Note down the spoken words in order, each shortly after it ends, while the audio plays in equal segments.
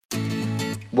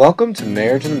Welcome to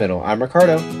Marriage in the Middle. I'm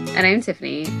Ricardo. And I'm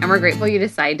Tiffany, and we're grateful you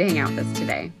decided to hang out with us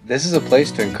today. This is a place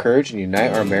to encourage and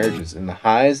unite our marriages in the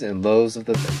highs and lows of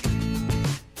the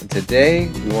venture. And today,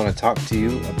 we want to talk to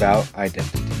you about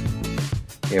identity.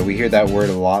 Yeah, we hear that word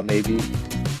a lot maybe.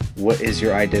 What is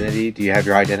your identity? Do you have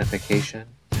your identification?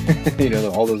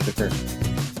 All those different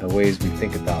ways we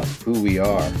think about who we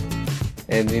are.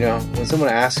 And, when someone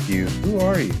asks you, who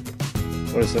are you?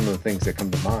 What are some of the things that come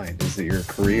to mind? Is it your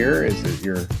career? Is it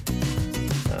your,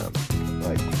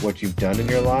 what you've done in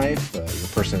your life? Your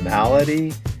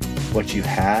personality? What you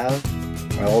have?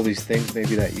 All these things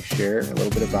maybe that you share a little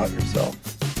bit about yourself.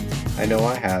 I know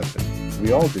I have, and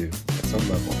we all do at some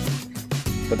level.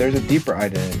 But there's a deeper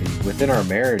identity within our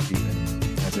marriage even,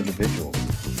 as individuals.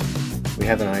 We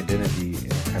have an identity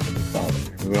in our Heavenly Father.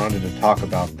 We wanted to talk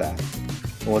about that,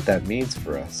 and what that means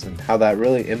for us, and how that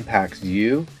really impacts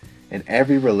you and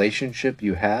every relationship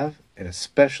you have, and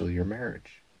especially your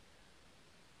marriage.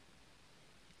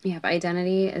 Yeah, but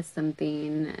identity is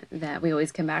something that we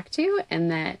always come back to, and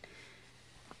that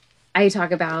I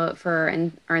talk about for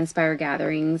our Inspire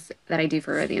gatherings that I do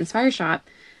for the Inspire Shop.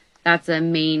 That's a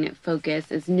main focus,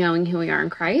 is knowing who we are in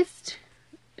Christ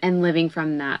and living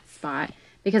from that spot.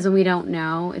 Because when we don't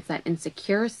know, it's that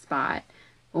insecure spot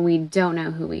when we don't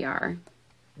know who we are.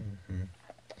 Mm-hmm.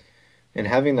 And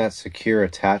having that secure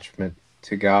attachment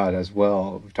to God as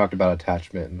well. We've talked about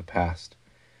attachment in the past.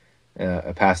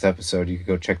 A past episode, you could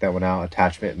go check that one out,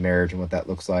 attachment in marriage and what that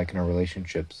looks like in our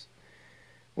relationships.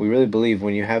 We really believe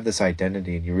when you have this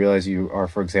identity and you realize you are,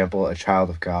 for example, a child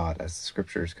of God, as the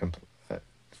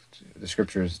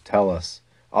scriptures tell us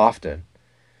often,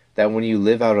 that when you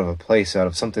live out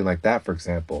of something like that, for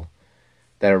example,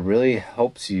 that it really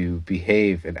helps you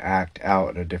behave and act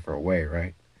out in a different way,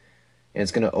 right? And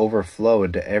it's going to overflow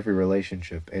into every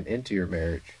relationship and into your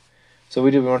marriage. So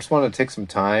we just want to take some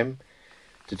time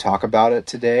to talk about it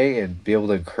today and be able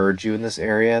to encourage you in this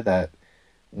area, that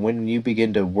when you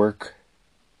begin to work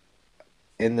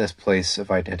in this place of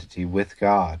identity with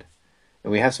God,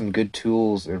 and we have some good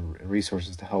tools and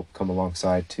resources to help come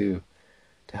alongside too,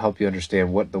 to help you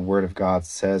understand what the Word of God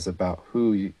says about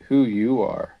who you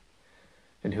are,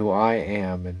 and who I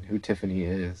am, and who Tiffany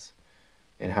is,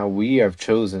 and how we have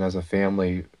chosen as a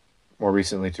family more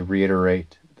recently to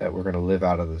reiterate that we're going to live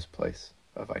out of this place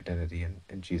of identity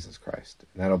in Jesus Christ.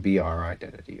 And that'll be our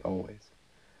identity always.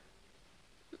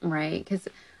 Right, because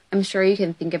I'm sure you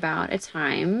can think about a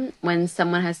time when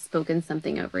someone has spoken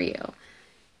something over you.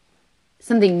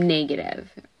 Something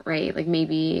negative, right? Like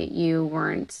maybe you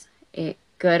weren't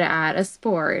good at a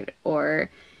sport,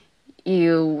 or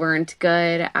you weren't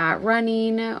good at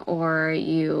running, or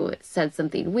you said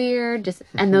something weird,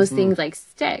 and those things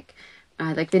stick.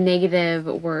 Like the negative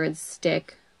words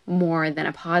stick more than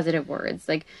a positive words.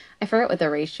 Like I forget what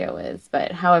the ratio is,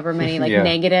 but however many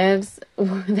negatives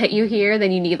that you hear,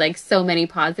 then you need so many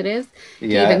positives to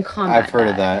even combat. I've heard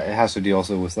of that. It has to do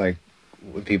also with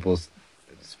when people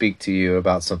speak to you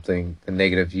about something, the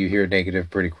negative, you hear negative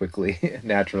pretty quickly.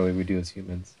 Naturally, we do as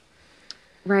humans.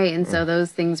 Right, and so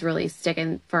those things really stick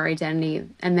in for our identity.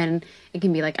 And then it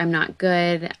can be like, I'm not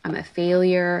good, I'm a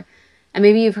failure. And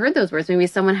maybe you've heard those words. Maybe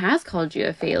someone has called you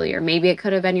a failure. Maybe it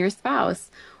could have been your spouse,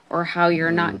 or how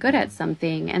you're not good at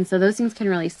something. And so those things can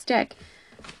really stick.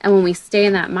 And when we stay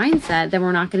in that mindset, then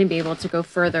we're not going to be able to go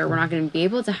further. We're not going to be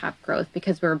able to have growth,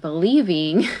 because we're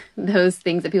believing those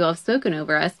things that people have spoken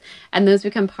over us. And those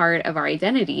become part of our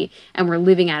identity. And we're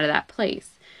living out of that place.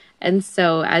 And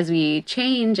so as we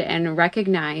change and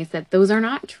recognize that those are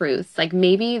not truths, like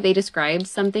maybe they described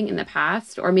something in the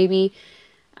past, or maybe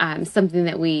something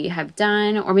that we have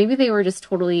done, or maybe they were just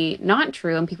totally not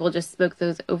true and people just spoke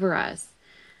those over us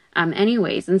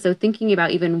anyways. And so thinking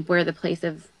about even where the place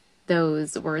of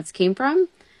those words came from,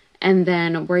 and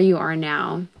then where you are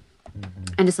now,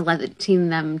 and just letting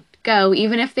them go,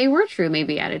 even if they were true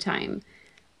maybe at a time.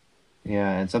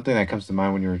 Yeah, and something that comes to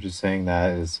mind when you were just saying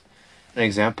that is an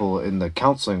example in the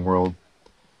counseling world,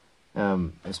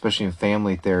 especially in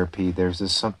family therapy. There's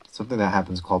something that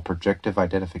happens called projective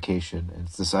identification.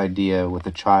 It's this idea with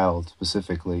a child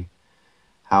specifically,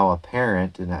 how a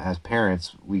parent, and as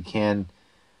parents, we can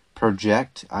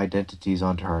project identities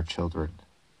onto our children.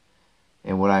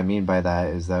 And what I mean by that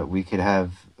is that we could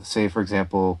have, say, for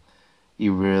example,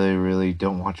 you really, really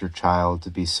don't want your child to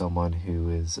be someone who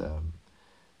is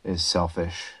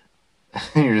selfish.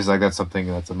 And you're just like, that's a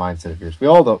mindset of yours. We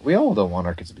all don't want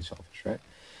our kids to be selfish, right?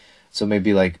 So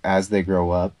maybe as they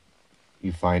grow up,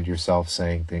 you find yourself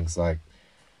saying things like,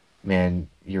 man,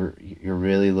 you're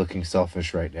really looking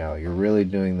selfish right now. You're really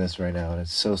doing this right now, and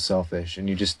it's so selfish. And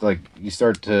you just you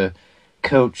start to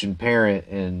coach and parent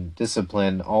and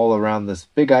discipline all around this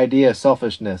big idea of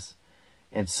selfishness.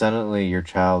 And suddenly your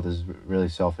child is really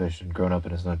selfish and grown up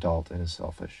and is an adult and is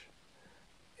selfish.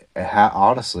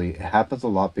 Honestly, it happens a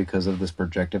lot because of this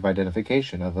projective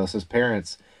identification of us as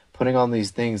parents putting on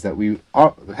these things that we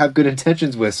have good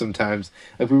intentions with sometimes.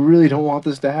 Like, we really don't want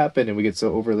this to happen, and we get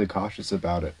so overly cautious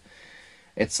about it.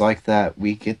 It's like that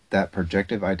we get that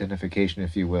projective identification,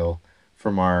 if you will,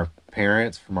 from our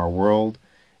parents, from our world,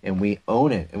 and we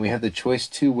own it, and we have the choice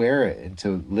to wear it and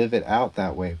to live it out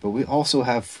that way. But we also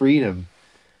have freedom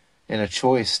and a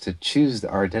choice to choose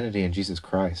our identity in Jesus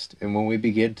Christ. And when we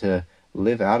begin to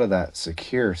live out of that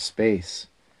secure space,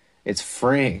 it's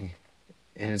freeing,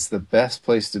 and it's the best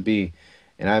place to be.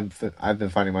 And I've been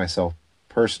finding myself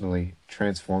personally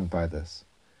transformed by this,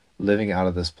 living out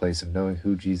of this place of knowing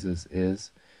who Jesus is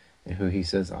and who he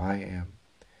says I am,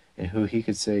 and who he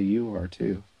could say you are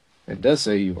too. It does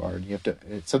say you are, and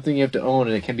it's something you have to own,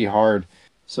 and it can be hard.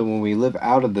 So when we live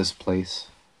out of this place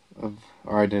of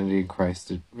our identity in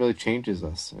Christ, it really changes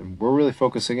us. And we're really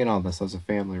focusing in on this as a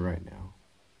family right now.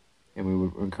 And we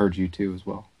would encourage you to as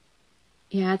well.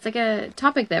 Yeah, it's like a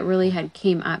topic that really had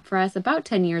came up for us about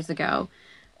 10 years ago.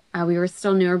 We were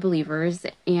still newer believers,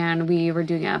 and we were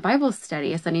doing a Bible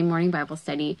study, a Sunday morning Bible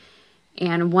study.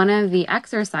 And one of the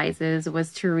exercises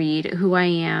was to read Who I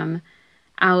Am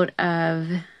out of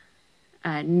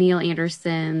Neil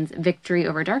Anderson's Victory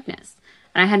Over Darkness.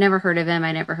 And I had never heard of him.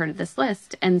 I never heard of this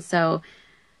list. And so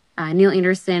Neil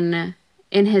Anderson,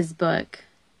 in his book,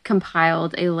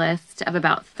 compiled a list of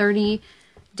about 30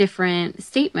 different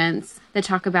statements that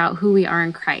talk about who we are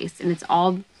in Christ. And it's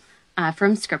all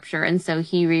from Scripture. And so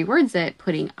he rewords it,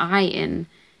 putting I in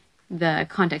the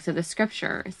context of the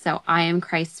Scripture. So I am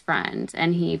Christ's friend.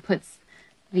 And he puts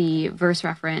the verse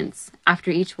reference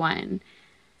after each one.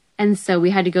 And so we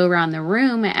had to go around the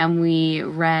room and we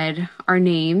read our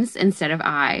names instead of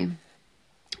I.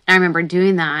 I remember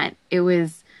doing that. It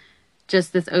was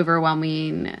just this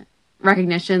overwhelming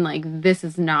recognition, like, this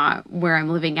is not where I'm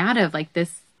living out of. Like,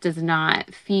 this does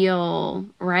not feel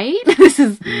right. This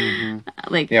is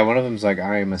like... Yeah, one of them's like,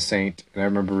 I am a saint. And I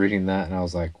remember reading that and I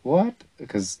was like, what?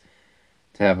 Because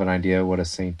to have an idea what a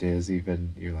saint is,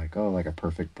 even, you're like, oh, like a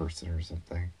perfect person or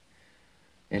something.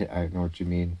 And I know what you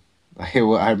mean. I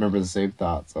remember the same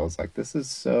thoughts. I was like, this is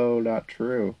so not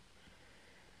true.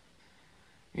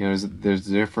 You know, there's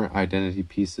different identity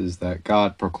pieces that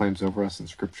God proclaims over us in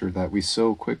Scripture that we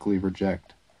so quickly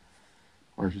reject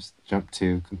or just jump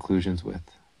to conclusions with.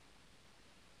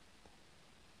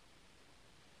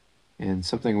 And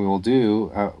something we will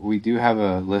do, we do have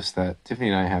a list that Tiffany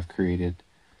and I have created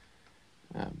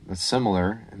that's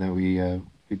similar, and that we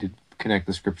did connect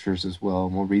the Scriptures as well,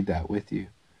 and we'll read that with you.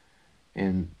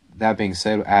 And that being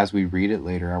said, as we read it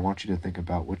later, I want you to think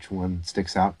about which one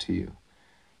sticks out to you.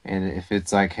 And if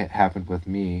it's like it happened with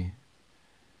me,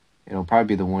 it'll probably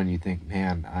be the one you think,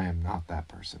 man, I am not that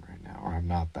person right now, or I'm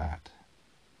not that.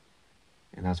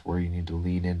 And that's where you need to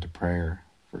lean into prayer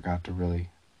for God to really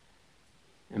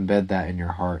embed that in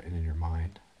your heart and in your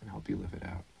mind and help you live it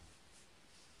out.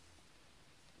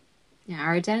 Yeah,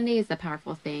 our identity is a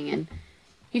powerful thing. And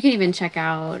you can even check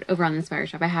out over on the Inspire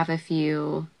Shop. I have a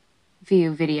few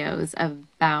videos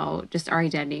about just our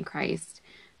identity in Christ,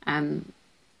 and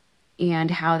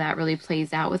how that really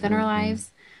plays out within our lives.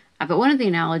 But one of the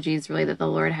analogies really that the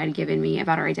Lord had given me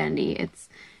about our identity, it's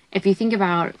if you think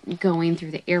about going through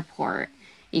the airport,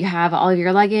 you have all of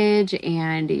your luggage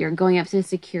and you're going up to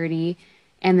security,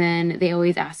 and then they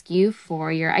always ask you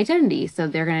for your identity. So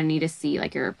they're going to need to see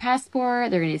like your passport,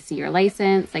 they're going to see your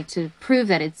license, like to prove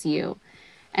that it's you.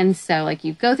 And so like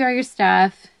you go through all your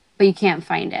stuff, but you can't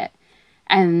find it.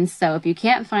 And so if you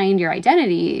can't find your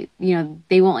identity, you know,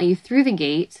 they won't let you through the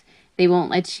gate, they won't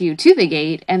let you to the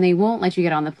gate, and they won't let you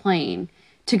get on the plane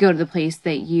to go to the place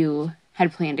that you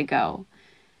had planned to go.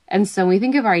 And so when we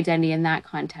think of our identity in that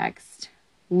context,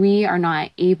 we are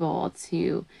not able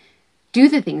to do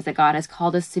the things that God has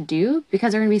called us to do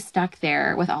because we're going to be stuck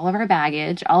there with all of our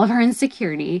baggage, all of our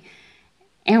insecurity,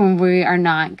 and we are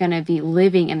not going to be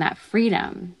living in that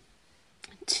freedom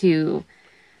to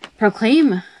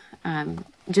proclaim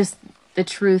just the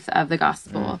truth of the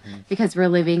gospel, because we're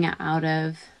living out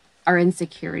of our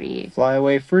insecurity. Fly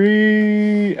away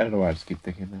free. I don't know why I just keep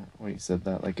thinking that when you said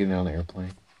that, like getting on an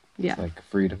airplane. Yeah. It's like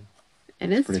freedom.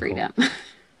 It is freedom. Cool.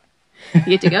 You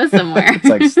get to go somewhere. It's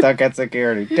like stuck at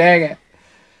security. Dang it.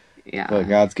 Yeah. But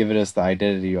God's given us the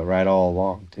identity right all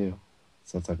along too.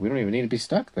 So it's like we don't even need to be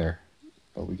stuck there,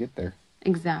 but we get there.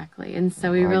 Exactly. And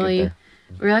so we really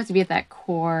have to be at that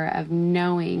core of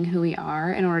knowing who we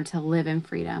are in order to live in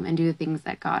freedom and do the things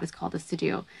that God has called us to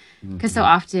do. Because so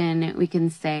often we can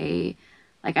say,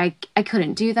 Like I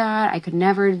couldn't do that. I could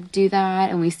never do that.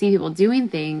 And we see people doing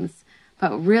things,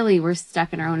 but really we're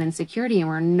stuck in our own insecurity and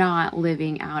we're not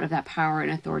living out of that power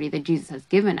and authority that Jesus has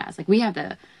given us. Like we have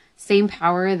the same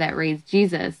power that raised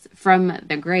Jesus from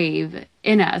the grave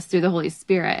in us through the Holy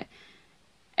Spirit.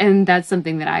 And that's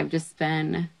something that I've just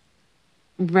been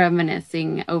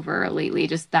reminiscing over lately,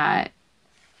 just that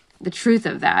the truth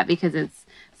of that, because it's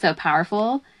so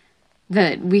powerful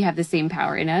that we have the same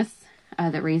power in us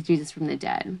that raised Jesus from the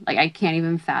dead. Like I can't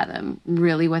even fathom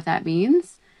really what that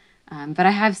means. But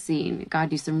I have seen God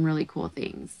do some really cool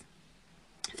things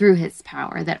through his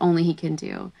power that only he can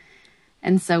do.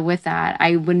 And so with that,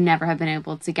 I would never have been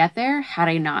able to get there had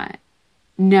I not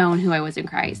known who I was in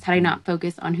Christ, had I not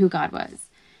focused on who God was.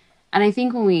 And I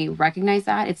think when we recognize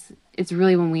that, it's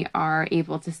really when we are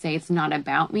able to say it's not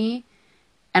about me,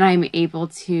 and I'm able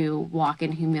to walk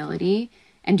in humility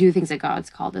and do things that God's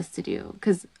called us to do.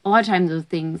 Because a lot of times those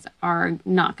things are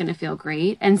not going to feel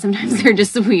great, and sometimes they're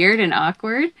just weird and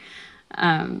awkward.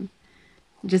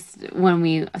 Just when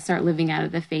we start living out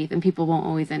of the faith, and people won't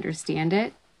always understand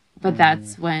it. But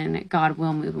that's when God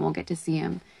will move and we'll get to see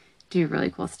him do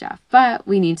really cool stuff. But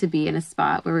we need to be in a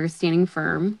spot where we're standing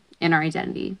firm in our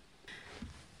identity.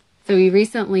 So we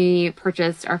recently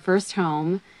purchased our first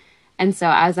home. And so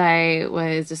as I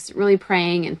was just really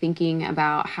praying and thinking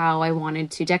about how I wanted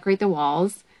to decorate the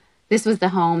walls, this was the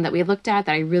home that we looked at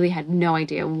that I really had no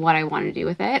idea what I wanted to do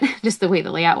with it, just the way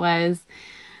the layout was.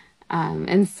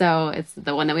 And so it's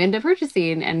the one that we ended up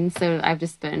purchasing. And so I've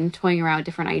just been toying around with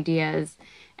different ideas.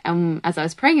 And as I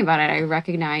was praying about it, I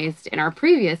recognized in our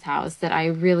previous house that I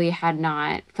really had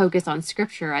not focused on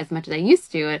scripture as much as I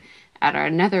used to. At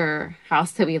another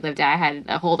house that we lived at, I had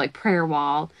a whole prayer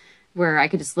wall where I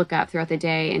could just look up throughout the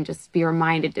day and just be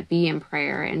reminded to be in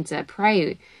prayer and to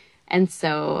pray. And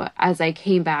so as I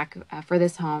came back for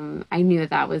this home, I knew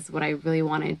that was what I really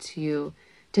wanted to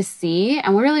see,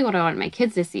 and really what I wanted my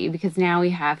kids to see, because now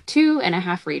we have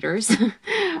 2.5 readers.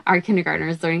 Our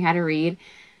kindergartners learning how to read.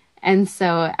 And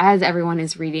so as everyone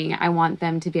is reading, I want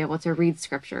them to be able to read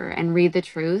scripture and read the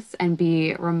truths and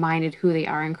be reminded who they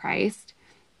are in Christ.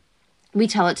 We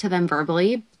tell it to them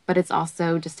verbally, but it's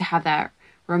also just to have that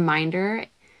reminder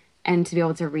and to be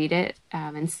able to read it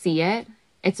and see it.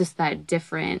 It's just that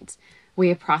different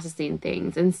way of processing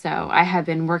things. And so I have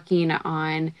been working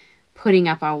on putting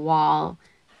up a wall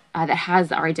that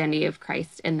has our identity of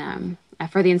Christ in them.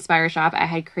 For the Inspire Shop, I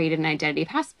had created an identity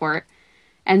passport.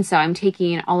 And so I'm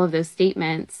taking all of those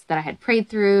statements that I had prayed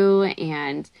through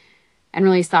and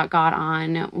really sought God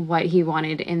on what he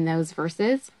wanted in those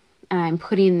verses. And I'm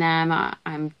putting them,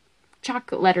 I'm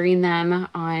chalk lettering them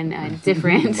on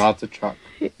different... Lots of chalk.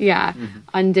 Yeah,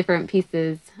 on different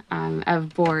pieces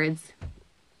of boards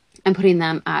and putting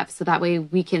them up. So that way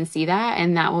we can see that,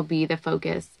 and that will be the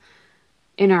focus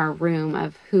in our room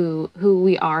of who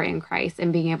we are in Christ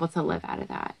and being able to live out of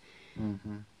that.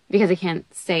 Because I can't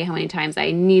say how many times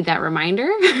I need that reminder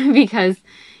because,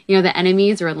 the enemy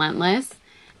is relentless.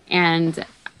 And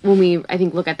when we, I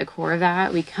think, look at the core of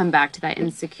that, we come back to that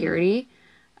insecurity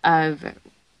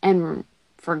and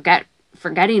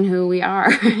forgetting who we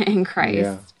are in Christ.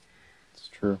 Yeah, it's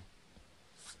true.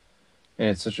 And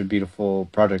it's such a beautiful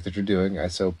project that you're doing. I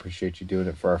so appreciate you doing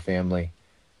it for our family.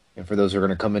 And for those who are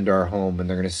going to come into our home and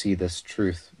they're going to see this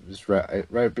truth just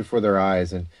right before their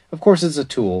eyes. And of course it's a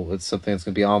tool. It's something that's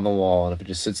going to be on the wall. And if it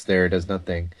just sits there, it does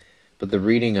nothing. But the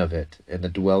reading of it and the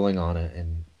dwelling on it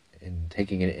and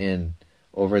taking it in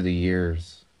over the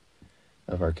years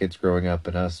of our kids growing up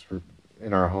and us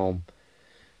in our home,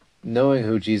 knowing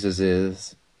who Jesus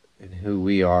is and who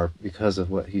we are because of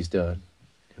what he's done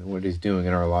and what he's doing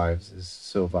in our lives is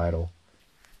so vital.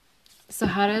 So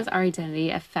how does our identity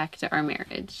affect our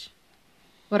marriage?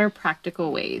 What are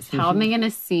practical ways? How am I going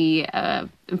to see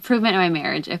improvement in my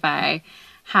marriage if I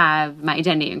have my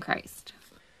identity in Christ?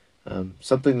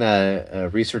 Something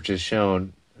that research has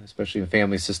shown, especially in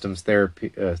family systems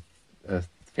therapy,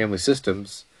 family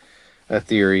systems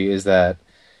theory, is that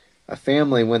a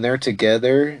family, when they're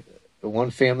together,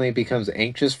 one family becomes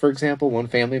anxious, for example, one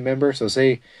family member. So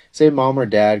say mom or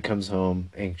dad comes home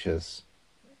anxious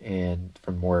and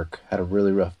from work, had a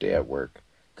really rough day at work,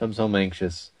 comes home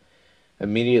anxious.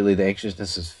 Immediately the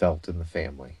anxiousness is felt in the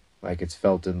family. Like it's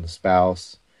felt in the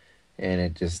spouse, and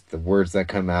it just, the words that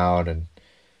come out and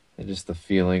just the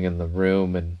feeling in the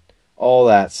room and all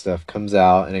that stuff comes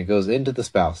out and it goes into the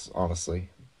spouse, honestly.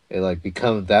 It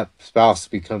that spouse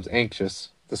becomes anxious.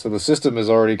 So the system is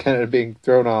already kind of being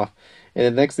thrown off. And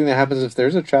the next thing that happens, if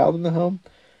there's a child in the home,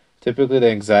 typically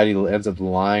the anxiety ends up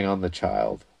lying on the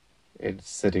child and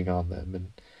sitting on them.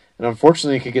 And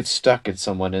unfortunately, it could get stuck in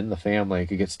someone in the family. It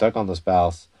could get stuck on the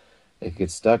spouse. It could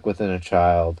get stuck within a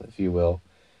child, if you will.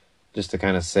 Just to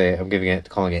kind of say, I'm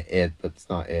calling it, but it's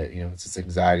not it. It's this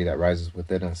anxiety that rises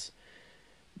within us.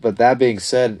 But that being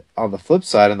said, on the flip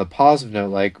side, on the positive note,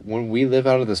 like when we live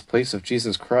out of this place of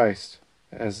Jesus Christ,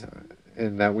 as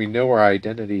and that we know our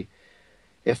identity,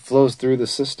 it flows through the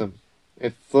system.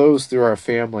 It flows through our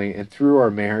family and through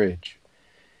our marriage.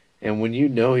 And when you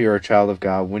know you're a child of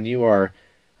God, when you are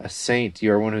a saint,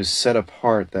 you are one who's set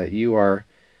apart, that you are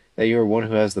one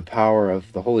who has the power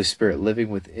of the Holy Spirit living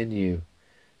within you,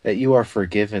 that you are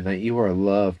forgiven, that you are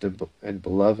loved and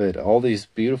beloved, all these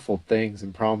beautiful things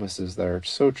and promises that are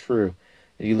so true.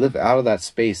 And you live out of that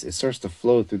space, it starts to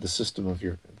flow through the system of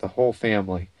the whole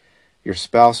family. Your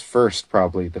spouse first,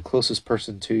 probably, the closest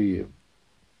person to you,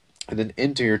 and then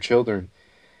into your children.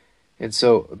 And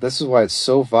so this is why it's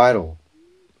so vital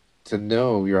to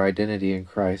know your identity in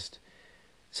Christ.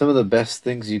 Some of the best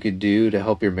things you could do to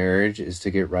help your marriage is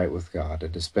to get right with God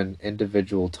and to spend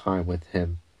individual time with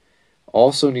Him.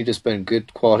 Also need to spend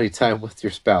good quality time with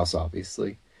your spouse,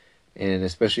 obviously. And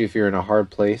especially if you're in a hard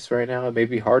place right now, it may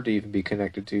be hard to even be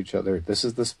connected to each other. This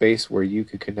is the space where you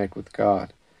could connect with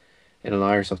God and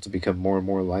allow yourself to become more and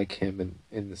more like Him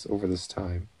over this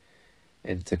time,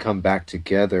 and to come back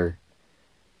together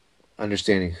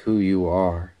understanding who you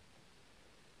are.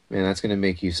 Man, that's going to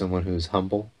make you someone who is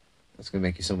humble. That's going to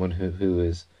make you someone who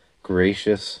is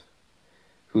gracious,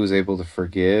 who is able to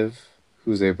forgive,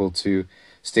 who is able to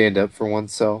stand up for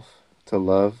oneself, to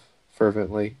love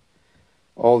fervently.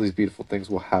 All these beautiful things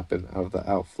will happen out of the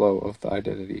outflow of the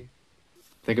identity.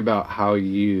 Think about how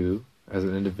you, as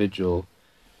an individual,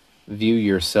 view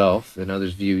yourself and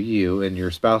others view you and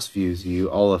your spouse views you,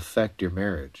 all affect your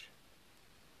marriage.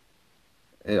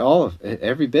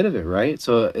 Every bit of it, right?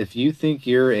 So if you think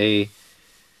you're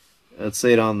let's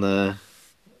say it on the,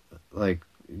 like,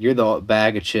 you're the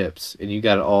bag of chips and you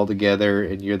got it all together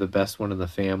and you're the best one in the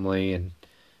family and,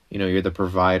 you're the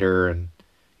provider and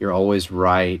you're always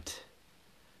right.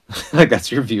 Like,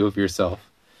 that's your view of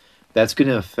yourself. That's going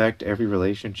to affect every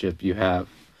relationship you have.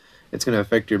 It's going to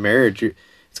affect your marriage.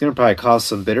 It's going to probably cause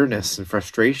some bitterness and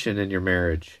frustration in your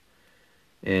marriage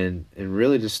and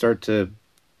really just start to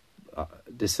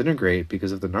disintegrate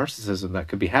because of the narcissism that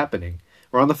could be happening.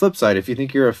 Or on the flip side, if you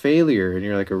think you're a failure and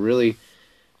you're like a really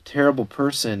terrible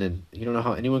person and you don't know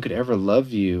how anyone could ever love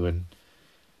you and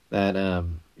that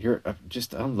you're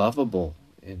just unlovable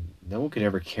and no one could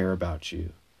ever care about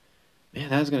you, man,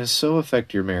 that's going to so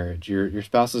affect your marriage. Your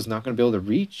spouse is not going to be able to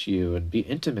reach you and be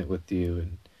intimate with you,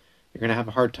 and you're going to have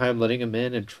a hard time letting them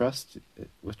in and trust.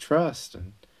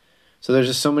 And so there's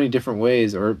just so many different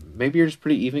ways. Or maybe you're just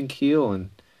pretty even keel and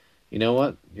you know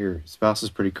what, your spouse is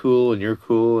pretty cool and you're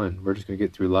cool and we're just going to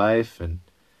get through life, and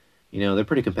they're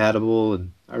pretty compatible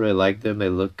and I really like them, they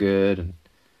look good and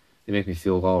they make me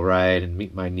feel all right and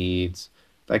meet my needs.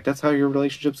 Like, that's how your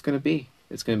relationship's going to be.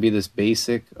 It's going to be this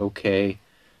basic, okay,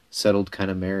 settled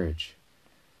kind of marriage.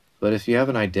 But if you have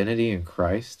an identity in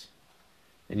Christ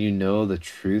and you know the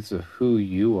truths of who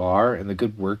you are and the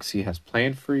good works He has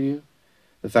planned for you,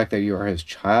 the fact that you are His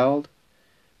child,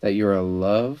 that you are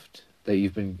loved, that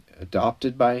you've been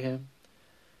adopted by Him,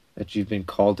 that you've been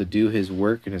called to do His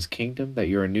work in His kingdom, that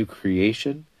you're a new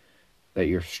creation, that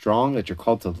you're strong, that you're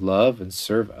called to love and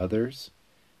serve others,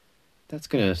 that's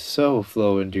going to so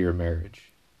flow into your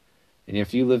marriage. And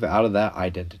if you live out of that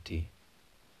identity,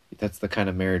 that's the kind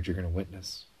of marriage you're going to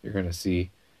witness. You're going to see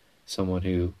someone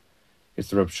who gets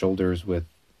to rub shoulders with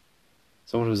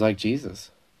someone who's like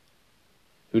Jesus.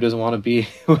 Who doesn't want to be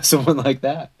with someone like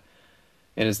that?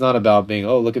 And it's not about being,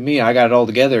 oh, look at me, I got it all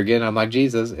together again, I'm like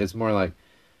Jesus. It's more like,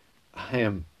 I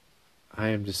am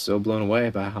just so blown away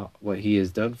by what He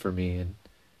has done for me and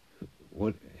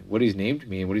what He's named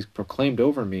me and what He's proclaimed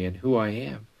over me and who I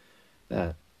am,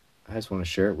 that I just want to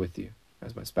share it with you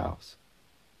as my spouse.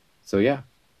 So yeah,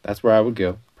 that's where I would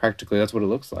go. Practically, that's what it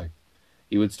looks like.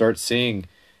 You would start seeing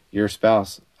your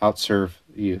spouse outserve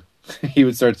you. You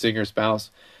would start seeing your spouse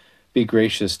be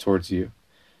gracious towards you.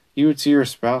 You would see your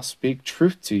spouse speak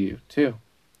truth to you, too.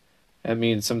 That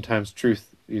means sometimes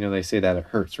truth, they say that it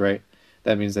hurts, right?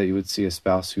 That means that you would see a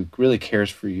spouse who really cares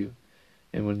for you.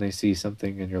 And when they see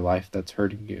something in your life that's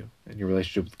hurting you and your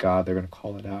relationship with God, they're going to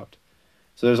call it out.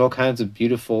 So there's all kinds of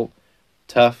beautiful,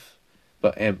 tough,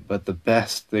 but the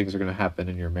best things are going to happen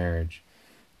in your marriage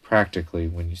practically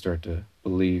when you start to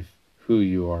believe who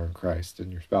you are in Christ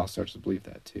and your spouse starts to believe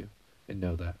that too and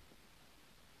know that.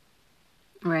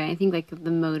 Right. I think like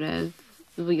the motive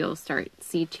you'll start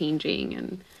see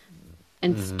changing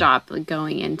and stop like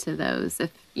going into those.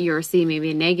 If you're seeing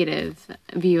maybe a negative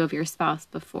view of your spouse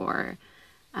before,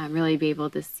 really be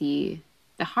able to see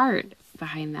the heart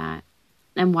behind that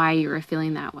and why you were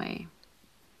feeling that way.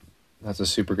 That's a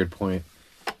super good point.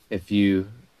 If you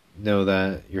know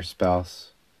that your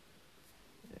spouse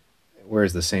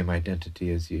wears the same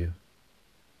identity as you,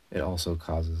 it also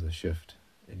causes a shift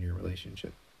in your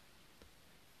relationship.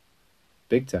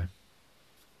 Big time.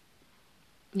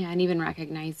 Yeah, and even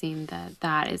recognizing that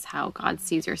that is how God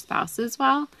sees your spouse as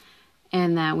well,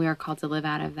 and that we are called to live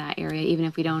out of that area, even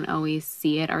if we don't always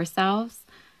see it ourselves,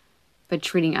 but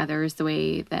treating others the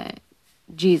way that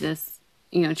Jesus,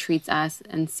 treats us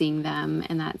and seeing them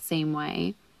in that same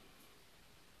way.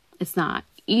 It's not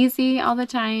easy all the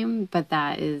time, but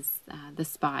that is the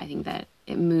spot I think that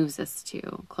it moves us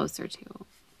to closer to.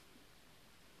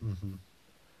 Mm-hmm.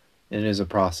 And it is a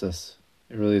process.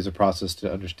 It really is a process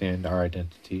to understand our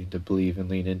identity and to believe and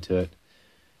lean into it.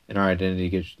 And our identity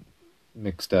gets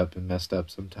mixed up and messed up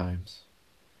sometimes.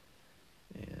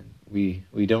 And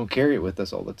we don't carry it with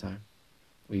us all the time.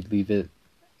 We leave it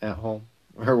at home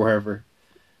or wherever.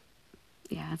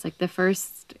 Yeah, it's like the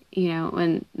first,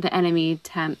 when the enemy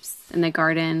tempts in the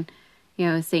garden,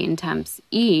 Satan tempts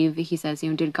Eve, he says,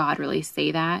 did God really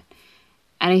say that?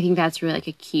 And I think that's really like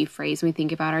a key phrase when we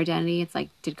think about our identity. It's like,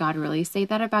 did God really say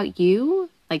that about you?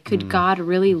 Like, could God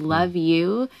really love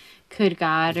you? Could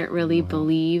God really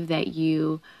believe that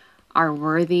you are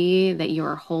worthy, that you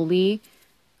are holy?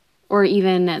 Or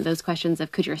even those questions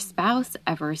of, could your spouse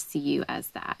ever see you as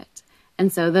that?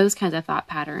 And so those kinds of thought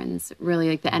patterns, really,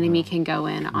 like the enemy can go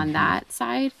in on that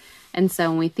side. And so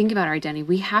when we think about our identity,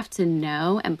 we have to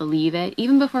know and believe it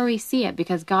even before we see it,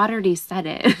 because God already said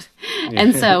it.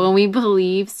 And so when we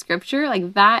believe scripture,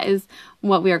 like that is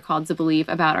what we are called to believe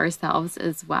about ourselves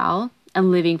as well,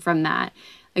 and living from that.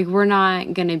 Like, we're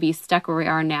not going to be stuck where we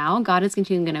are now. God is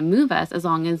continuing going to move us as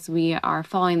long as we are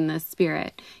following the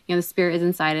Spirit. The Spirit is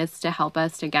inside us to help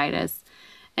us, to guide us,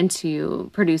 and to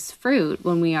produce fruit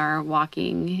when we are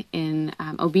walking in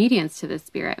obedience to the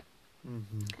Spirit.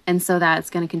 Mm-hmm. And so that's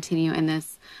going to continue in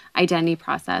this identity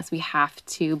process. We have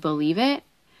to believe it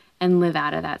and live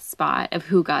out of that spot of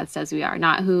who God says we are.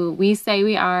 Not who we say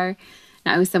we are,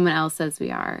 not who someone else says we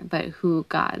are, but who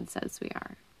God says we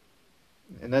are.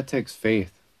 And that takes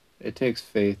faith. It takes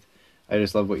faith. I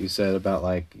just love what you said about,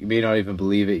 like, you may not even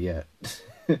believe it yet.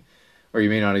 Or you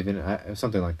may not even,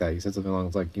 something like that. You said something along,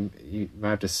 it's like, you might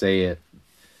have to say it.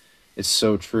 It's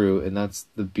so true. And that's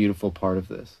the beautiful part of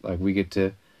this. Like,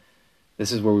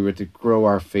 this is where we get to grow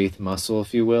our faith muscle,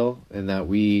 if you will, and that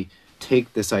we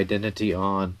take this identity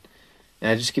on.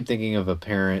 And I just keep thinking of a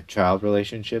parent-child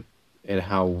relationship and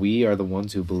how we are the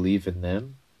ones who believe in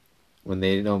them when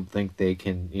they don't think they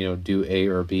can, do A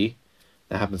or B.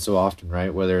 That happens so often,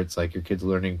 right? Whether it's like your kids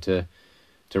learning to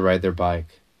ride their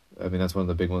bike. I mean, that's one of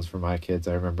the big ones for my kids.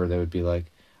 I remember they would be like,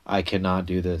 I cannot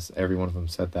do this. Every one of them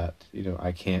said that,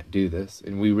 I can't do this.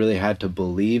 And we really had to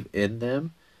believe in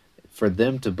them for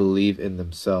them to believe in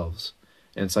themselves.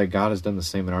 And it's like God has done the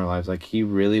same in our lives. Like, he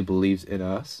really believes in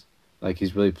us. Like,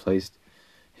 he's really placed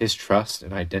his trust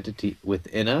and identity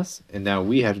within us. And now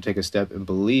we have to take a step and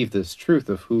believe this truth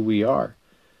of who we are.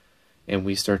 And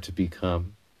we start to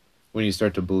become. When you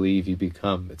start to believe, you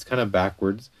become. It's kind of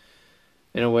backwards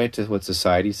in a way to what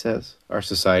society says. Our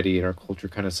society and our culture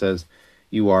kind of says,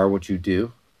 you are what you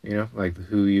do. Like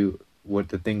what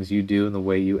the things you do and the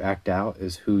way you act out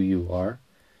is who you are.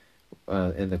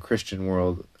 In the Christian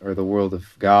world, or the world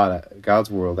of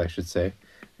God's world, I should say,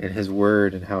 and his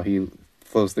word and how he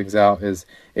flows things out, it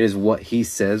is what he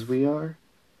says we are,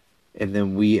 and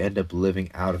then we end up living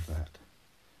out of that.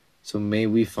 So may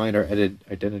we find our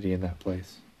identity in that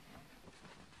place.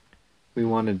 We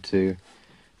wanted to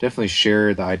definitely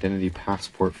share the identity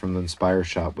passport from the Inspire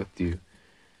Shop with you,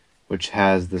 which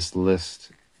has this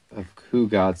list of who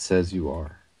God says you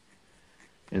are,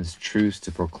 and it's truths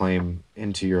to proclaim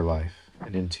into your life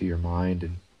and into your mind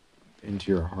and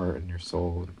into your heart and your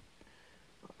soul, and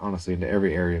honestly into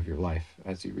every area of your life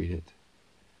as you read it.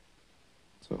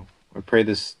 So I pray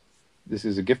this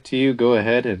is a gift to you. Go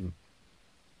ahead and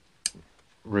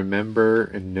remember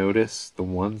and notice the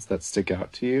ones that stick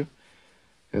out to you,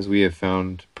 as we have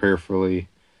found prayerfully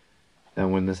that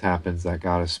when this happens, that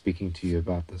God is speaking to you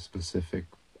about the specific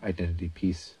identity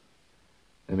piece.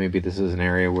 And maybe this is an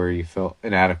area where you felt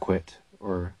inadequate,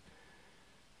 or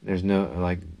there's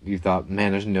you thought,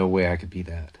 man, there's no way I could be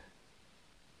that.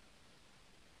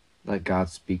 Let God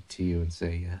speak to you and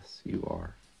say, yes, you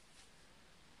are.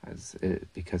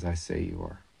 Because I say you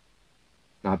are.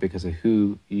 Not because of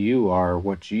who you are,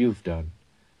 what you've done,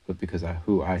 but because of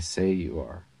who I say you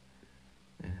are,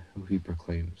 and who he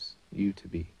proclaims you to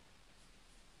be.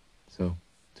 So,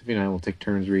 Tiffany and I will take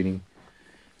turns reading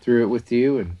through it with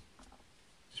you and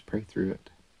just pray through it.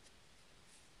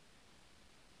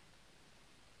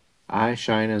 I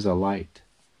shine as a light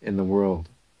in the world,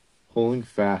 holding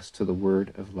fast to the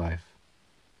word of life.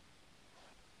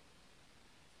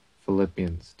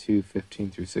 Philippians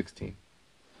 2:15-16.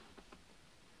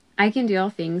 I can do all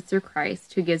things through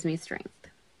Christ who gives me strength.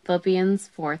 Philippians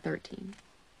 4:13.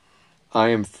 I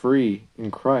am free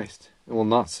in Christ and will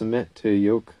not submit to a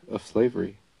yoke of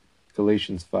slavery.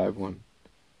 Galatians 5:1.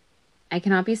 I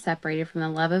cannot be separated from the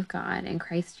love of God in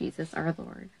Christ Jesus our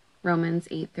Lord. Romans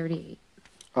 8:38.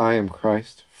 I am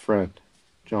Christ's friend.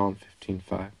 John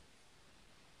 15:5.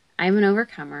 I am an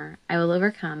overcomer. I will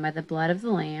overcome by the blood of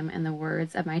the Lamb and the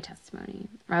words of my testimony.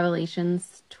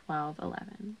 Revelations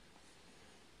 12:11.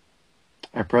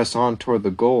 I press on toward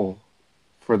the goal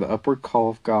for the upward call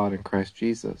of God in Christ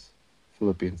Jesus.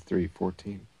 Philippians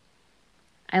 3:14.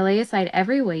 I lay aside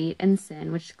every weight and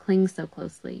sin which clings so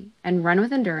closely, and run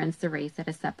with endurance the race that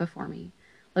is set before me,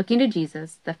 looking to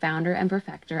Jesus, the founder and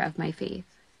perfecter of my faith.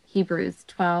 Hebrews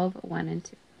 12:1 and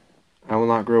 2. I will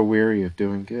not grow weary of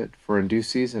doing good, for in due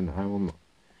season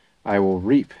I will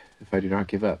reap if I do not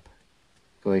give up.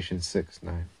 Galatians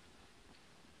 6:9.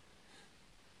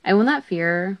 I will not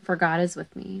fear, for God is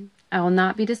with me. I will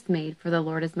not be dismayed, for the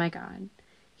Lord is my God.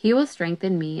 He will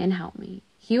strengthen me and help me.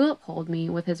 He will uphold me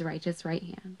with his righteous right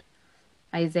hand.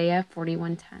 Isaiah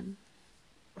 41:10.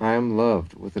 I am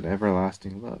loved with an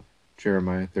everlasting love.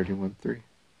 Jeremiah 31:3.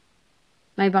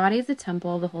 My body is a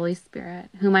temple of the Holy Spirit,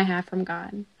 whom I have from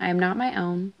God. I am not my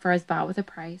own, for I was bought with a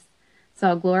price, so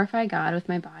I'll glorify God with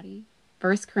my body.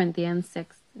 1 Corinthians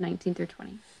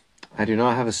 6:19-20. I do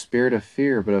not have a spirit of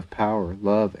fear, but of power,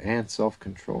 love, and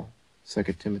self-control.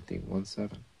 2 Timothy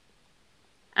 1:7.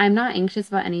 I am not anxious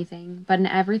about anything, but in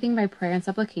everything by prayer and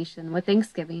supplication, with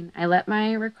thanksgiving, I let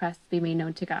my requests be made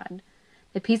known to God.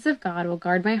 The peace of God will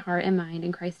guard my heart and mind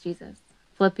in Christ Jesus.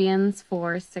 Philippians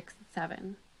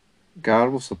 4:6-7. God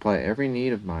will supply every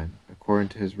need of mine according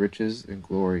to his riches and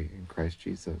glory in Christ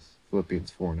Jesus.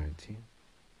 Philippians 4:19.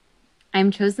 I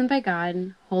am chosen by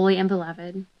God, holy and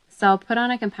beloved, so I'll put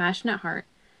on a compassionate heart,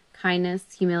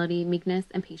 kindness, humility, meekness,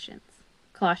 and patience.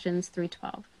 Colossians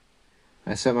 3:12.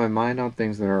 I set my mind on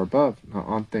things that are above, not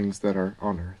on things that are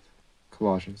on earth.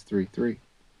 Colossians 3:3.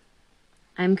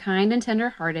 I am kind and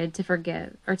tender-hearted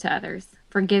to others,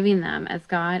 forgiving them as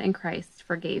God and Christ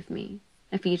forgave me.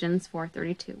 Ephesians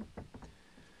 4:32.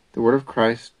 The word of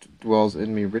Christ dwells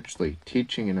in me richly,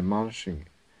 teaching and admonishing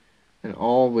in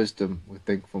all wisdom with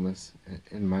thankfulness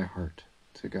in my heart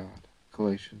to God.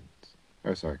 Colossians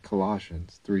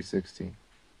 3:16.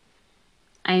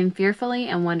 I am fearfully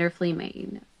and wonderfully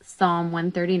made. Psalm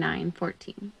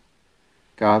 139:14.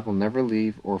 God will never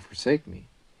leave or forsake me.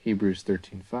 Hebrews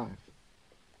 13:5.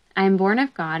 I am born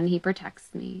of God and he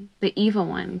protects me. The evil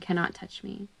one cannot touch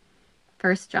me.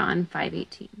 1 John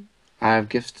 5:18. I have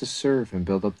gifts to serve and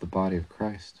build up the body of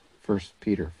Christ. 1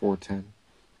 Peter 4:10.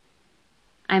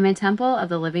 I am a temple of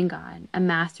the living God, a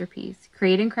masterpiece,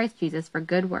 created in Christ Jesus for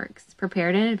good works,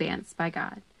 prepared in advance by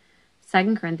God.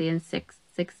 2 Corinthians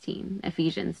 6:16,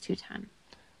 Ephesians 2:10.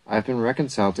 I have been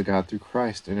reconciled to God through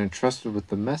Christ and entrusted with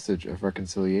the message of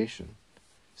reconciliation.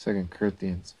 2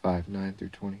 Corinthians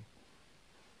 5:9-20.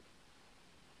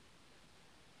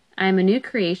 I am a new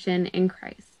creation in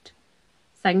Christ.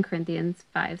 2 Corinthians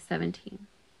 5:17.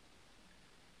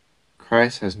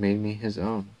 Christ has made me his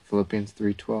own. Philippians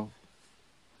 3:12.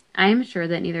 I am sure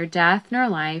that neither death, nor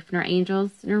life, nor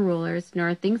angels, nor rulers,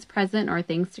 nor things present, nor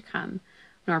things to come,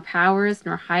 nor powers,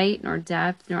 nor height, nor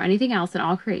depth, nor anything else in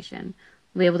all creation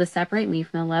will be able to separate me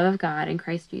from the love of God in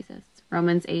Christ Jesus.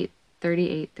 Romans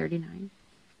 8:38-39.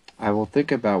 I will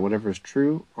think about whatever is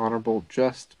true, honorable,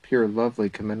 just, pure, lovely,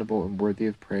 commendable, and worthy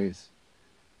of praise.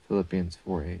 Philippians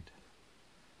 4:8.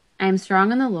 I am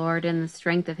strong in the Lord and in the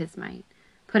strength of his might,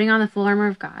 putting on the full armor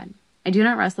of God. I do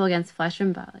not wrestle against flesh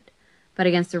and blood, but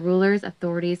against the rulers,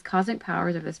 authorities, cosmic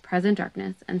powers of this present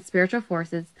darkness, and spiritual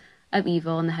forces of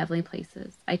evil in the heavenly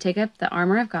places. I take up the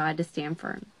armor of God to stand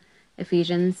firm.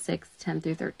 Ephesians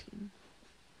 6:10-13.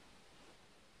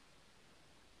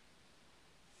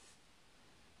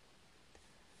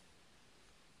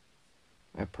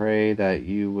 I pray that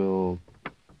you will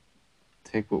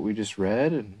take what we just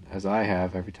read, and as I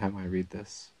have every time I read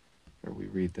this, or we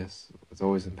read this, it's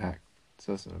always impacts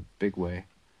us in a big way.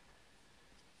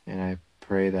 And I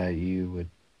pray that you would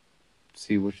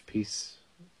see which piece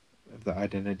of the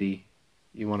identity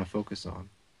you want to focus on.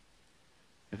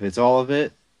 If it's all of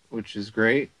it, which is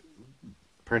great,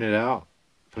 print it out,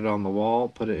 put it on the wall,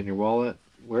 put it in your wallet,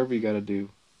 wherever you got to do,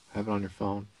 have it on your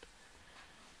phone.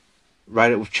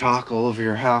 Write it with chalk all over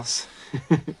your house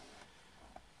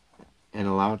and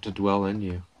allow it to dwell in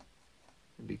you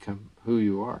and become who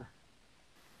you are.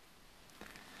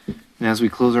 And as we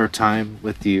close our time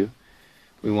with you,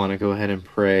 we want to go ahead and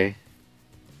pray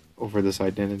over this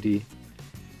identity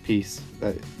piece,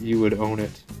 that you would own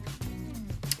it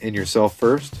in yourself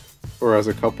first, or as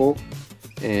a couple,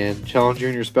 and challenge you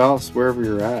and your spouse, wherever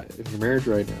you're at in your marriage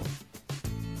right now,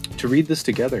 to read this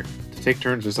together, to take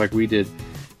turns, just like we did.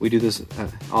 We do this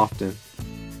often.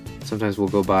 Sometimes we'll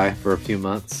go by for a few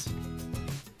months,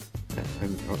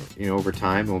 and over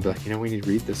time, we'll be like, we need to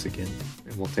read this again,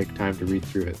 and we'll take time to read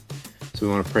through it. So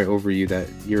we want to pray over you that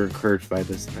you're encouraged by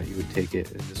this, and that you would take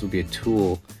it, and this will be a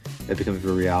tool that becomes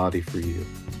a reality for you,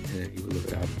 and that you will live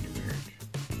it out in your marriage.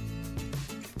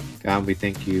 God, we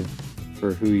thank you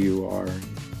for who you are,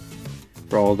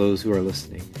 for all those who are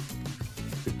listening.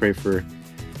 We pray for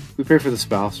the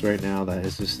spouse right now that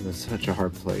is just in such a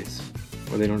hard place,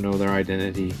 where they don't know their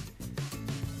identity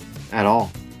at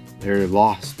all. They're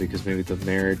lost because maybe the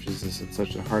marriage is just in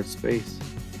such a hard space.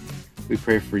 We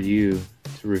pray for you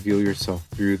to reveal yourself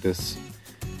through this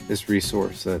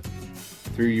resource, that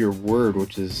through your word,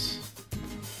 which is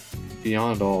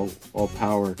beyond all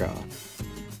power, God,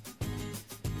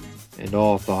 and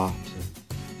all thought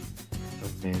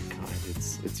of mankind.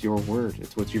 It's your word.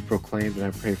 It's what you proclaimed, and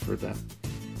I pray for that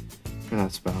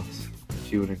spouse,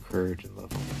 that you would encourage and love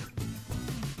them.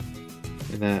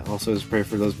 And that also is pray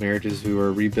for those marriages who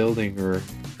are rebuilding or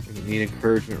need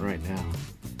encouragement right now,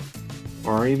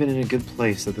 or are even in a good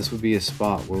place, that this would be a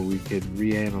spot where we could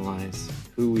reanalyze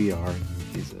who we are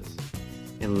in Jesus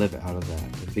and live out of that,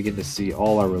 and begin to see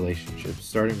all our relationships,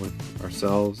 starting with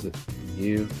ourselves and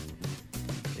you,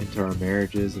 into our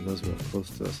marriages and those who are close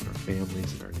to us, and our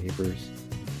families and our neighbors.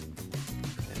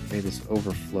 And may this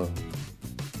overflow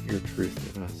your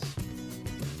truth in us,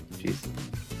 Jesus.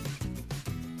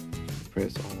 We pray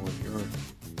this all in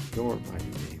your mighty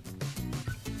name.